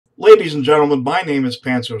Ladies and gentlemen, my name is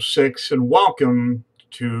Panzo6, and welcome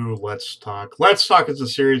to Let's Talk. Let's Talk is a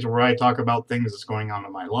series where I talk about things that's going on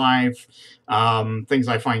in my life, things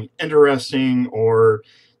I find interesting, or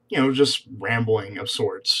just rambling of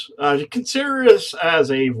sorts. Consider this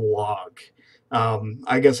as a vlog.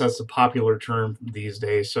 I guess that's the popular term these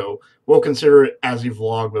days, so we'll consider it as a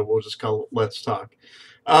vlog, but we'll just call it Let's Talk.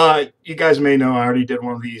 You guys may know I already did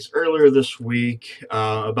one of these earlier this week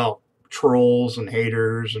about trolls and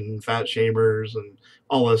haters and fat shamers and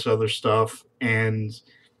all this other stuff. And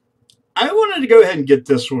I wanted to go ahead and get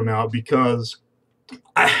this one out because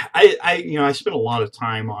I spend a lot of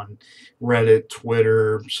time on Reddit,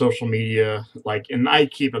 Twitter, social media, and I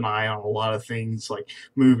keep an eye on a lot of things like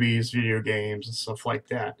movies, video games, and stuff like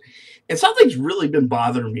that. And something's really been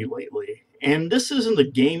bothering me lately. And this isn't the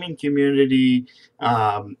gaming community,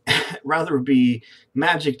 rather be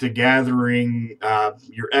Magic the Gathering,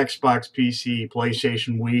 your Xbox, PC,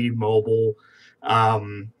 PlayStation, Wii, mobile,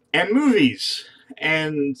 and movies.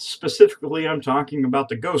 And specifically, I'm talking about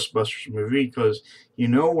the Ghostbusters movie because you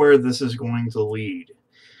know where this is going to lead.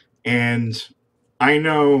 And I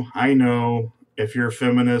know, if you're a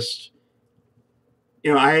feminist,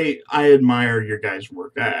 I admire your guys'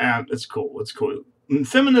 work. It's cool. It's cool.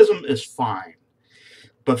 Feminism is fine,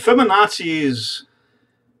 but feminazis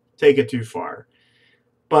take it too far.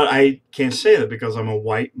 But I can't say that because I'm a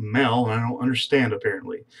white male and I don't understand,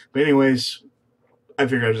 apparently. But anyways, I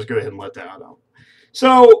figured I'd just go ahead and let that out.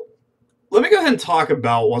 So let me go ahead and talk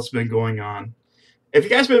about what's been going on. If you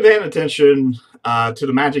guys have been paying attention to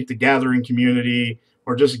the Magic the Gathering community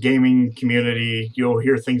or just gaming community, you'll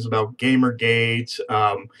hear things about Gamergate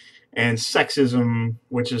and sexism,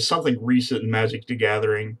 which is something recent in Magic the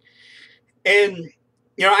Gathering. And,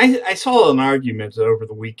 I saw an argument over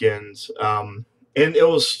the weekend, and it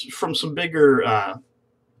was from some bigger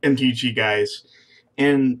MTG guys,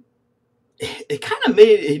 and it kind of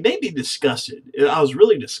made me disgusted. I was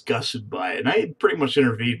really disgusted by it, and I pretty much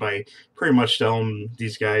intervened by pretty much telling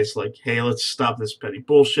these guys, like, hey, let's stop this petty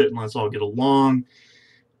bullshit and let's all get along.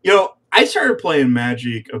 I started playing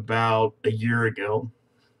Magic about a year ago,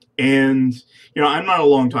 and, I'm not a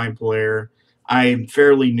long-time player. I'm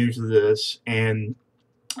fairly new to this, and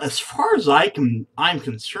as far as I'm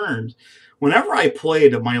concerned, whenever I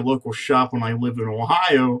played at my local shop when I lived in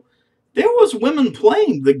Ohio, there was women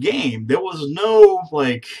playing the game. There was no,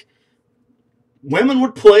 women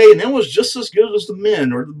would play, and it was just as good as the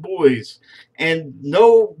men or the boys. And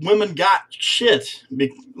no women got shit.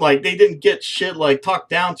 They didn't get shit, talked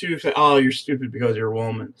down to, say, oh, you're stupid because you're a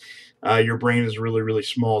woman. Your brain is really, really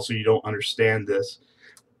small, so you don't understand this.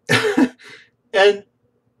 And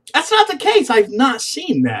that's not the case. I've not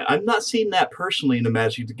seen that. I've not seen that personally in the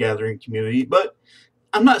Magic the Gathering community, but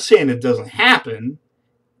I'm not saying it doesn't happen.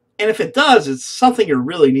 And if it does, it's something that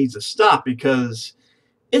really needs to stop because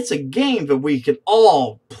it's a game that we can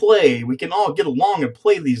all play. We can all get along and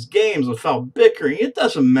play these games without bickering. It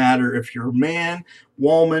doesn't matter if you're a man,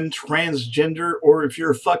 woman, transgender, or if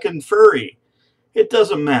you're a fucking furry. It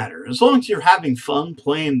doesn't matter. As long as you're having fun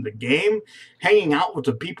playing the game, hanging out with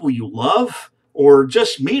the people you love, or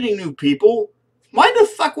just meeting new people, why the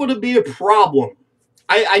fuck would it be a problem?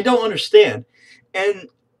 I don't understand. And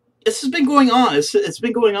this has been going on. It's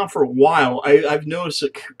been going on for a while. I've noticed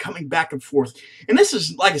it coming back and forth. And this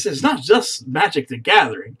is, like I said, it's not just Magic the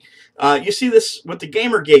Gathering. You see this with the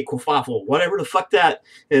Gamergate kerfuffle, whatever the fuck that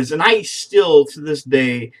is. And I still, to this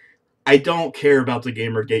day, I don't care about the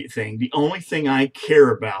Gamergate thing. The only thing I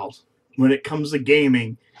care about when it comes to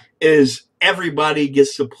gaming is everybody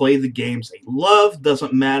gets to play the games they love.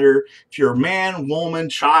 Doesn't matter if you're a man, woman,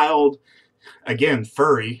 child, again,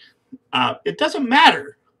 furry. It doesn't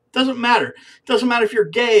matter. Doesn't matter. Doesn't matter if you're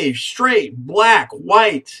gay, straight, black,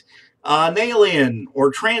 white, an alien,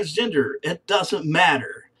 or transgender. It doesn't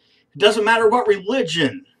matter. It doesn't matter what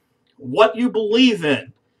religion, what you believe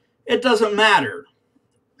in. It doesn't matter.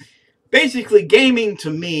 Basically, gaming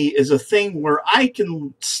to me is a thing where I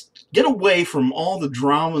can get away from all the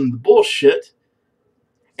drama and the bullshit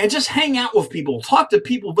and just hang out with people, talk to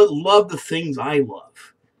people that love the things I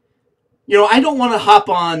love. I don't want to hop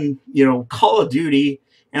on, Call of Duty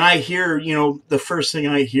and I hear, the first thing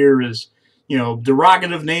I hear is,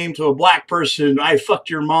 derogative name to a black person. I fucked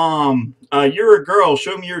your mom. You're a girl.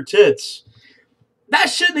 Show me your tits. That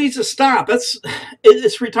shit needs to stop. It's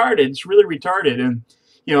retarded. It's really retarded. And,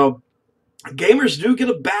 gamers do get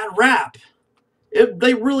a bad rap.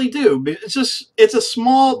 They really do. It's a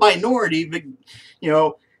small minority that,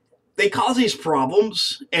 they cause these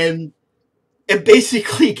problems and it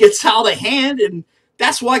basically gets out of hand. And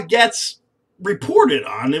that's what gets reported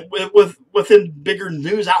on it within bigger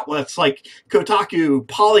news outlets like Kotaku,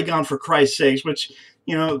 Polygon, for Christ's sakes, which,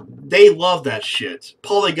 you know, they love that shit.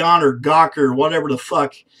 Polygon or Gawker, whatever the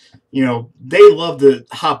fuck, you know, they love to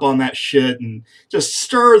hop on that shit and just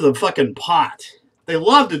stir the fucking pot. They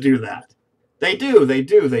love to do that. They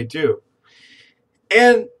do.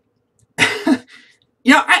 And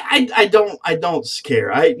you know, I don't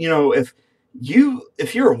care. You know, if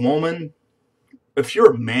you're a woman, if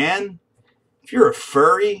you're a man, if you're a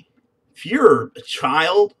furry, if you're a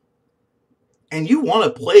child, and you want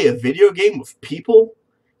to play a video game with people,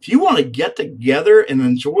 if you want to get together and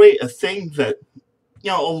enjoy a thing that, you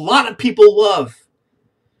know, a lot of people love,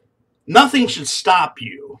 nothing should stop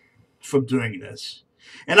you from doing this.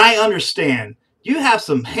 And I understand you have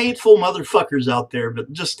some hateful motherfuckers out there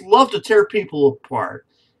that just love to tear people apart.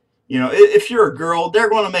 You know, if you're a girl, they're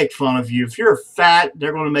going to make fun of you. If you're fat,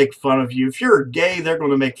 they're going to make fun of you. If you're gay, they're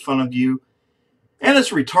going to make fun of you. And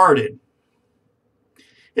it's retarded.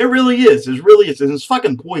 It really is. It really is. And it's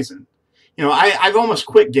fucking poison. You know, I've almost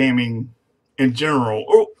quit gaming in general,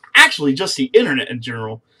 or actually just the internet in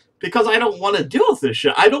general, because I don't want to deal with this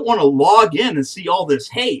shit. I don't want to log in and see all this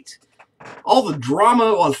hate, all the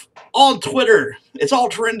drama on Twitter. It's all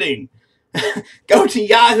trending. Go to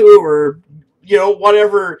Yahoo or, you know,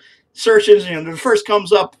 whatever search engine that first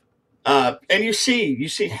comes up, and you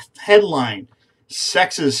see headline,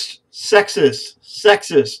 sexist,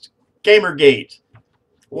 Gamergate,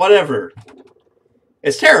 whatever.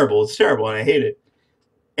 It's terrible, and I hate it.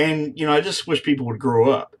 And, you know, I just wish people would grow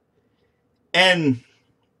up. And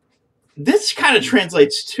this kind of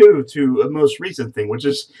translates, too, to a most recent thing, which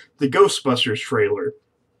is the Ghostbusters trailer.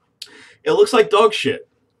 It looks like dog shit.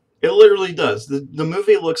 It literally does. The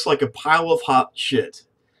movie looks like a pile of hot shit.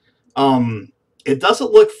 It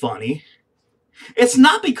doesn't look funny. It's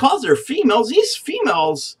not because they're females. These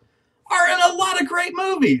females are in a lot of great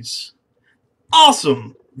movies.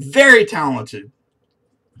 Awesome. Very talented.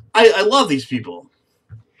 I love these people.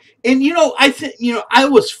 And, you know, I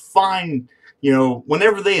was fine, you know,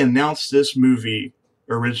 whenever they announced this movie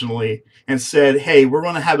originally and said, hey, we're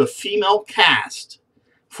going to have a female cast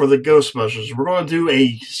for the Ghostbusters. We're going to do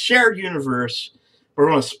a shared universe. We're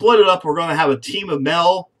going to split it up. We're going to have a team of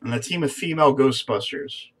male and a team of female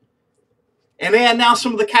Ghostbusters. And they announced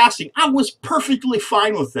some of the casting. I was perfectly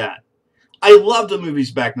fine with that. I loved the movies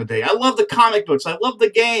back in the day. I loved the comic books. I loved the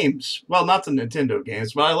games. Well, not the Nintendo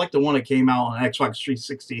games, but I liked the one that came out on Xbox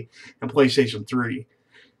 360 and PlayStation 3.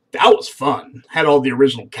 That was fun. Had all the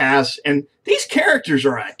original cast. And these characters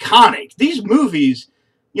are iconic. These movies,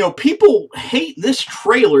 you know, people hate this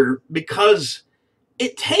trailer because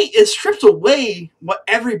it strips away what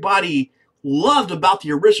everybody loved about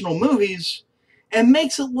the original movies and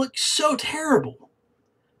makes it look so terrible.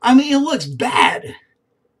 I mean, it looks bad.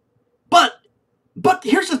 But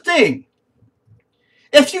here's the thing.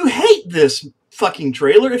 If you hate this fucking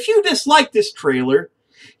trailer, if you dislike this trailer,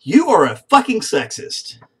 you are a fucking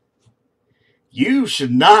sexist. You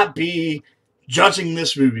should not be judging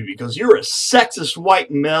this movie because you're a sexist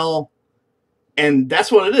white male, and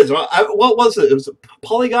that's what it is. What was it? It was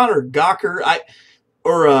Polygon or Gawker?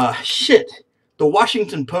 The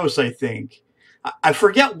Washington Post, I think. I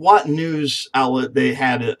forget what news outlet they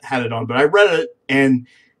had it on, but I read it, and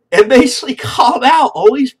it basically called out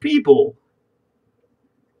all these people.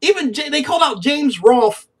 Even they called out James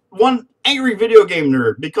Rolfe, one angry video game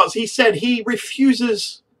nerd, because he said he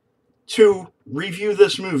refuses to review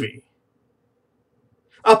this movie.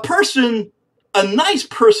 A nice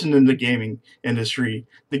person in the gaming industry,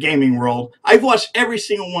 the gaming world. I've watched every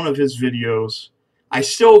single one of his videos. I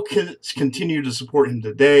still continue to support him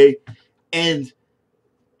today. And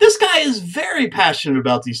this guy is very passionate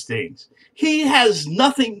about these things. He has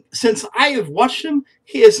nothing, since I have watched him,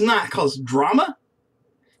 he has not caused drama.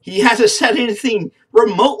 He hasn't said anything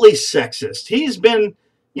remotely sexist. He's been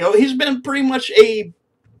pretty much a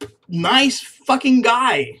nice fucking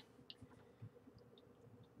guy.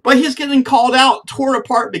 But he's getting called out, torn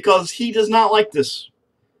apart, because he does not like this.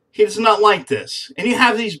 He does not like this. And you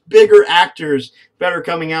have these bigger actors that are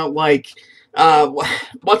coming out like,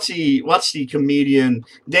 what's the comedian,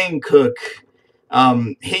 Dane Cook.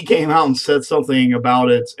 He came out and said something about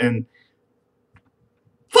it, and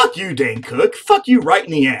fuck you, Dane Cook. Fuck you right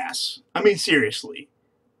in the ass. I mean, seriously.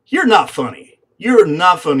 You're not funny. You're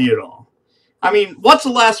not funny at all. I mean, what's the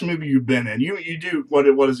last movie you've been in? You do, what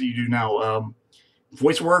is it you do now?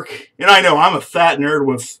 Voice work? And I know, I'm a fat nerd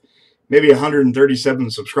with maybe 137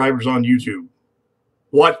 subscribers on YouTube.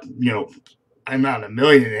 What, you know, I'm not a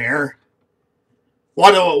millionaire.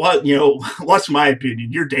 What, you know, what's my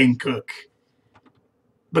opinion? You're Dane Cook.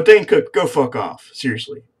 But Dane Cook, go fuck off.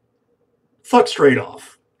 Seriously. Fuck straight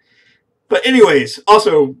off. But anyways,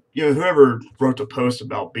 also, whoever wrote the post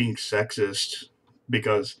about being sexist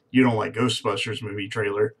because you don't like Ghostbusters movie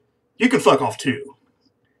trailer, you can fuck off too.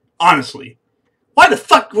 Honestly. Why the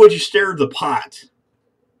fuck would you stir the pot?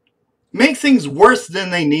 Make things worse than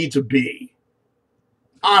they need to be.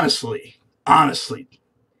 Honestly. Honestly.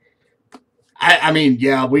 I mean,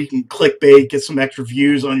 yeah, we can clickbait, get some extra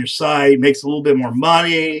views on your site, makes a little bit more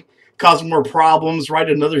money, cause more problems, write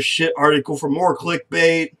another shit article for more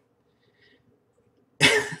clickbait.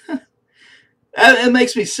 It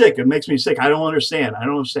makes me sick. It makes me sick. I don't understand. I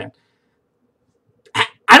don't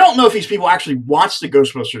know if these people actually watched the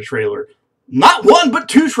Ghostbusters trailer. Not one, but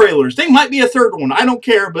two trailers. They might be a third one. I don't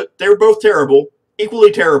care, but they're both terrible.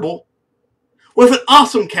 Equally terrible. With an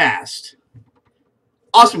awesome cast.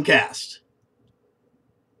 Awesome cast.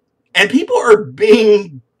 And people are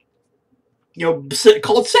being,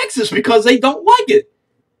 called sexist because they don't like it.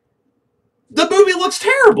 The movie looks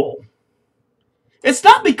terrible. It's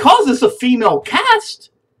not because it's a female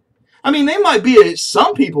cast. I mean, they might be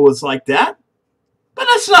some people it's like that, but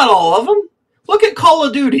that's not all of them. Look at Call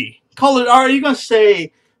of Duty. Are you going to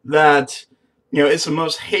say that, it's the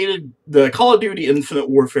most hated, the Call of Duty Infinite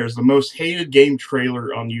Warfare is the most hated game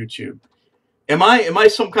trailer on YouTube? Am I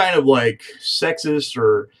some kind of like sexist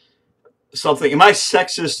or something? Am I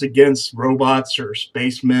sexist against robots or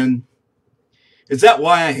spacemen? Is that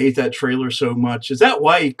why I hate that trailer so much? Is that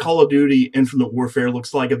why Call of Duty Infinite Warfare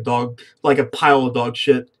looks like a pile of dog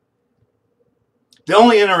shit? The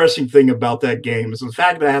only interesting thing about that game is the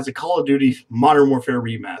fact that it has a Call of Duty Modern Warfare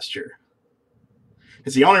remaster.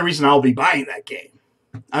 It's the only reason I'll be buying that game.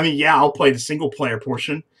 I mean, yeah, I'll play the single player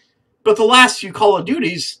portion, but the last few Call of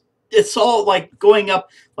Duties, it's all like going up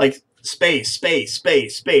like space,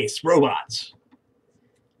 robots.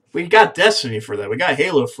 We got Destiny for that. We got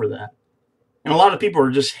Halo for that. And a lot of people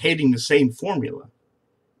are just hating the same formula.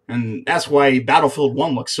 And that's why Battlefield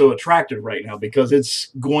 1 looks so attractive right now, because it's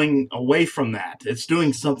going away from that. It's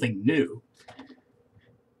doing something new.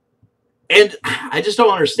 And I just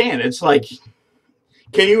don't understand. It's like,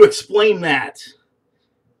 can you explain that?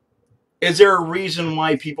 Is there a reason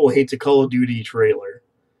why people hate the Call of Duty trailer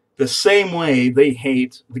the same way they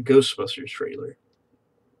hate the Ghostbusters trailer?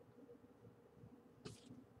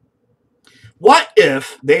 What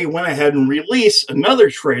if they went ahead and released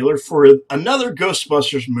another trailer for another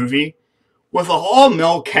Ghostbusters movie with an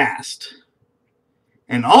all-male cast?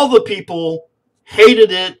 And all the people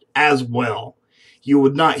hated it as well. You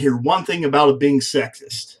would not hear one thing about it being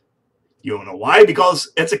sexist. You don't know why?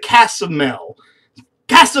 Because it's a cast of males.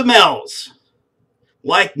 Cast of males!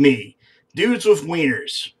 Like me. Dudes with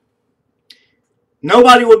wieners.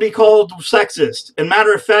 Nobody would be called sexist. And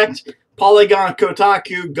matter of fact, Polygon,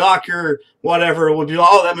 Kotaku, Gawker, whatever, would be,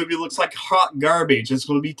 oh, that movie looks like hot garbage. It's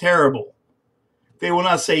going to be terrible. They will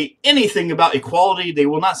not say anything about equality. They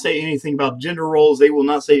will not say anything about gender roles. They will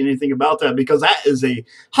not say anything about that, because that is a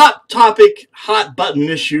hot topic, hot button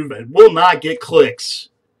issue that will not get clicks.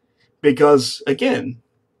 Because, again,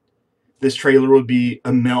 this trailer would be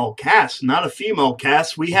a male cast, not a female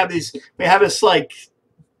cast. We have this like,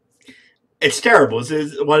 it's terrible.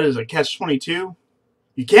 What is it, Catch-22?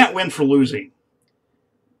 You can't win for losing.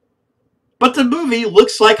 But the movie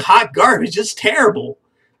looks like hot garbage. It's terrible.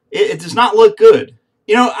 It does not look good.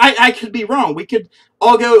 I could be wrong. We could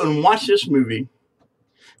all go and watch this movie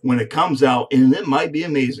when it comes out, and it might be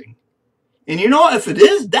amazing. And you know what? If it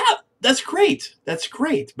is, that's great. That's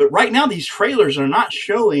great. But right now, these trailers are not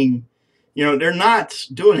showing, they're not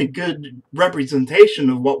doing a good representation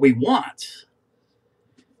of what we want.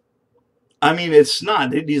 I mean, it's not.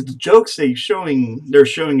 These jokes they're showing in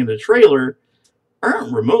the trailer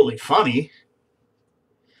aren't remotely funny.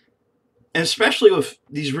 And especially with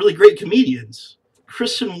these really great comedians.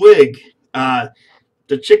 Kristen Wiig,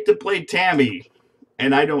 the chick that played Tammy,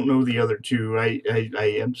 and I don't know the other two. I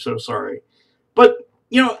am so sorry. But,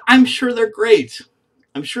 I'm sure they're great.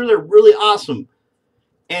 I'm sure they're really awesome.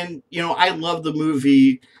 And, I love the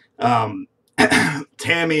movie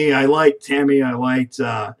Tammy. I liked Tammy. I liked...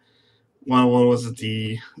 what was it?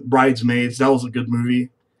 The Bridesmaids. That was a good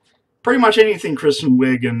movie. Pretty much anything Kristen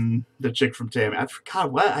Wiig and the chick from Tammy. I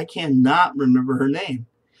forgot what. I cannot remember her name.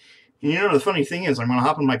 And the funny thing is, I'm going to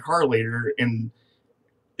hop in my car later, and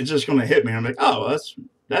it's just going to hit me. I'm like, oh,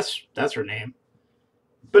 that's her name.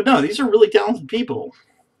 But no, these are really talented people.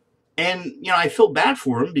 And, I feel bad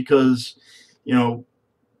for them because, I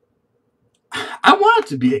want it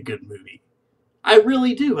to be a good movie. I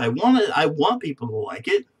really do. I want people to like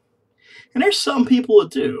it. And there's some people that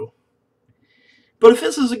do. But if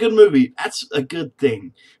this is a good movie, that's a good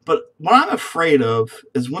thing. But what I'm afraid of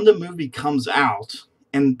is when the movie comes out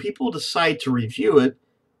and people decide to review it,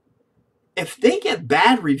 if they get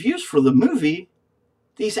bad reviews for the movie,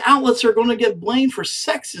 these outlets are going to get blamed for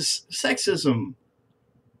sexism.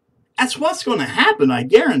 That's what's going to happen, I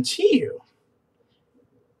guarantee you.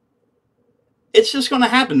 It's just going to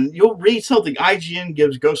happen. You'll read something. IGN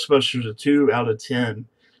gives Ghostbusters a 2 out of 10.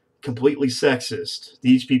 Completely sexist.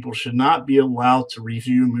 These people should not be allowed to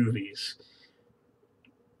review movies.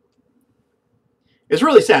 It's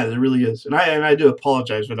really sad. It really is. And I do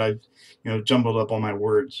apologize, but I've jumbled up on my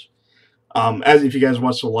words. As if you guys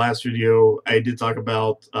watched the last video, I did talk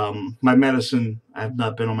about my medicine. I've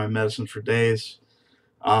not been on my medicine for days.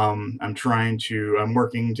 I'm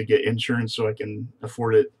working to get insurance so I can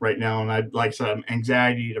afford it right now. And like I said,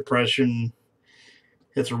 anxiety, depression,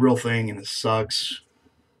 it's a real thing and it sucks.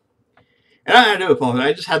 And I do apologize.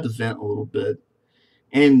 I just had to vent a little bit.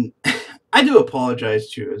 And I do apologize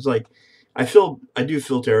too. It's like, I do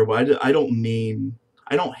feel terrible. I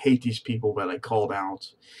don't hate these people that I called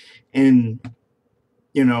out. And,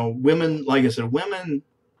 women, like I said,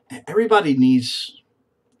 everybody needs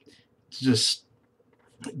to just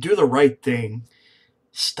do the right thing.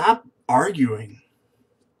 Stop arguing.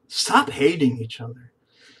 Stop hating each other.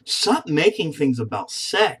 Stop making things about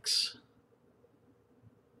sex.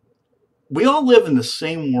 We all live in the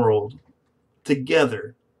same world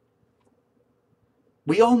together.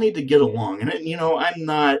 We all need to get along. And, I'm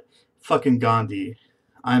not fucking Gandhi.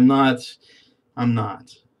 I'm not.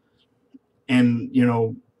 And,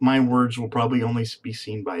 my words will probably only be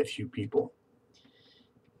seen by a few people.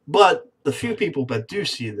 But the few people that do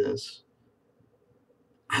see this,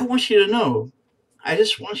 I want you to know. I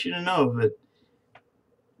just want you to know that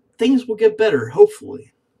things will get better,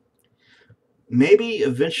 hopefully. Maybe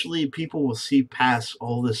eventually people will see past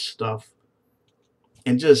all this stuff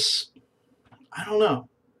and just, I don't know.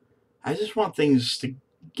 I just want things to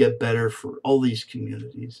get better for all these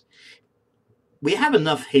communities. We have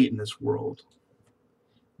enough hate in this world.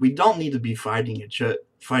 We don't need to be fighting each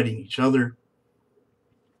other.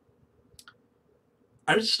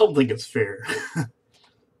 I just don't think it's fair.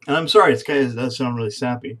 And I'm sorry, it does sound really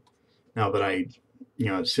sappy now that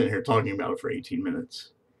I'm sitting here talking about it for 18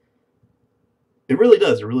 minutes. It really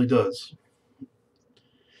does. It really does.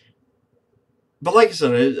 But like I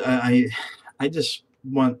said, I just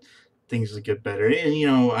want things to get better.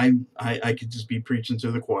 And, I could just be preaching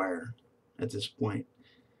to the choir at this point.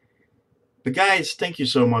 But guys, thank you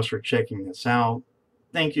so much for checking this out.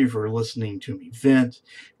 Thank you for listening to me vent.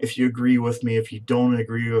 If you agree with me, if you don't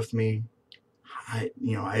agree with me, I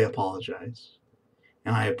apologize.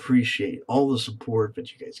 And I appreciate all the support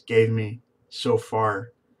that you guys gave me so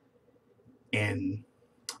far. And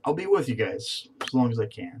I'll be with you guys as long as I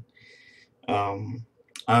can.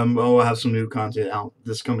 I'll have some new content out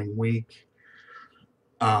this coming week.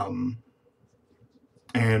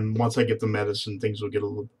 And once I get the medicine, things will get a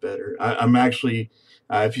little better. I'm actually,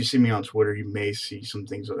 if you see me on Twitter, you may see some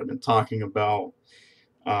things that I've been talking about.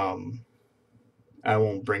 I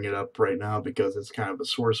won't bring it up right now because it's kind of a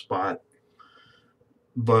sore spot.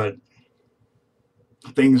 But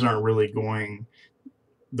things aren't really going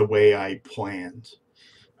the way I planned.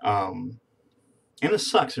 And it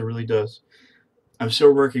sucks. It really does. I'm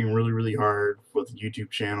still working really, really hard with the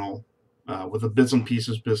YouTube channel. With a bits and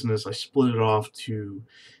pieces business, I split it off to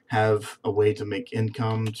have a way to make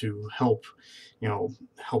income to help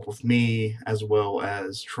with me as well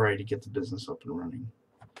as try to get the business up and running.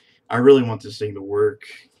 I really want this thing to work.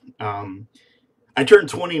 I turned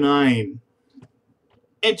 29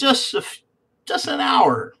 in just an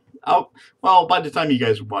hour. Well, by the time you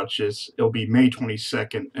guys watch this, it'll be May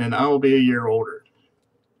 22nd, and I will be a year older.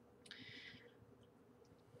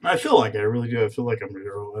 I feel like it. I really do. I feel like I'm a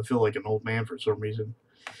year old. I feel like an old man for some reason.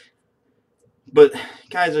 But,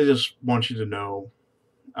 guys, I just want you to know,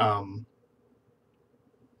 I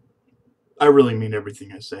really mean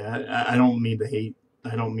everything I say. I don't mean to hate.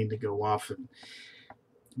 I don't mean to go off and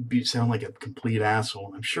sound like a complete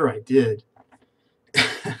asshole. I'm sure I did.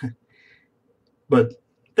 But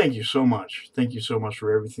thank you so much. Thank you so much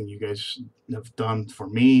for everything you guys have done for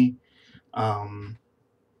me.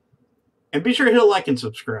 And be sure to hit like and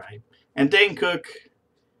subscribe. And Dane Cook,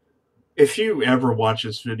 if you ever watch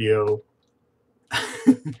this video,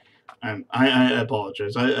 I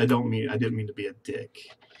apologize. I didn't mean to be a dick.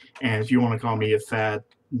 And if you want to call me a fat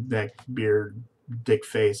neck beard dick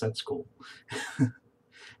face, that's cool.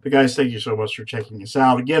 But guys, thank you so much for checking us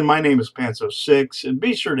out. Again, my name is Pants06, and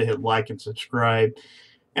be sure to hit like and subscribe.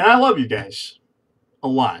 And I love you guys a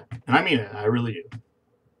lot. And I mean it. I really do.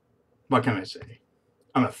 What can I say?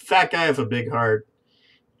 I'm a fat guy with a big heart,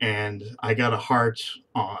 and I got a heart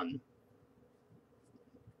on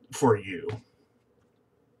for you.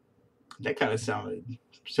 That kind of sounded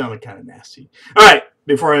kind of nasty. All right,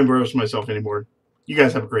 before I embarrass myself anymore, you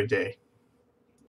guys have a great day.